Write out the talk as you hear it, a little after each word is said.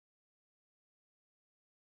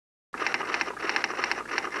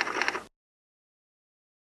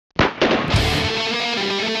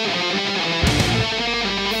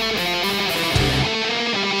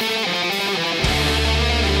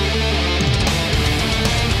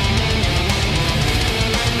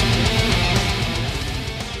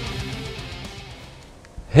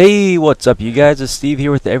Hey, what's up you guys? It's Steve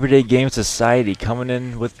here with the Everyday Game Society coming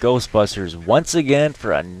in with Ghostbusters once again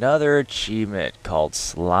for another achievement called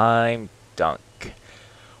Slime Dunk.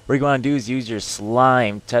 What you want to do is use your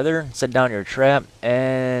slime tether, set down your trap,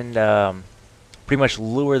 and pretty much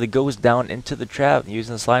lure the ghost down into the trap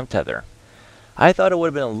using the slime tether. I thought it would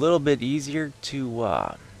have been a little bit easier to,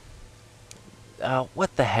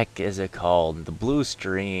 what the heck is it called? The blue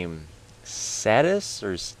stream status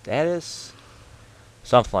or status?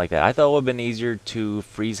 Something like that. I thought it would have been easier to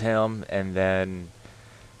freeze him and then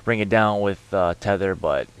bring it down with tether,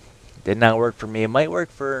 but it did not work for me. It might work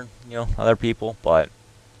for, other people, but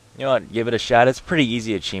you know what, give it a shot. It's a pretty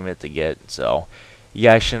easy achievement to get, so you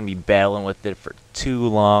guys shouldn't be battling with it for too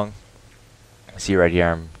long. See right here,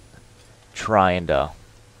 I'm trying to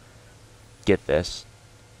get this.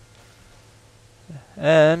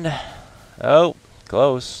 And, oh,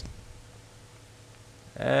 close.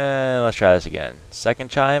 And let's try this again.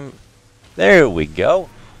 Second chime. There we go.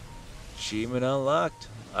 Achievement unlocked.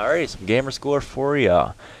 Alright, some gamer score for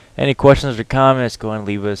ya. Any questions or comments, go and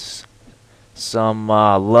leave us some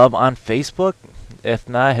love on Facebook. If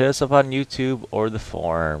not, hit us up on YouTube or the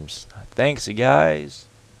forums. Thanks, you guys.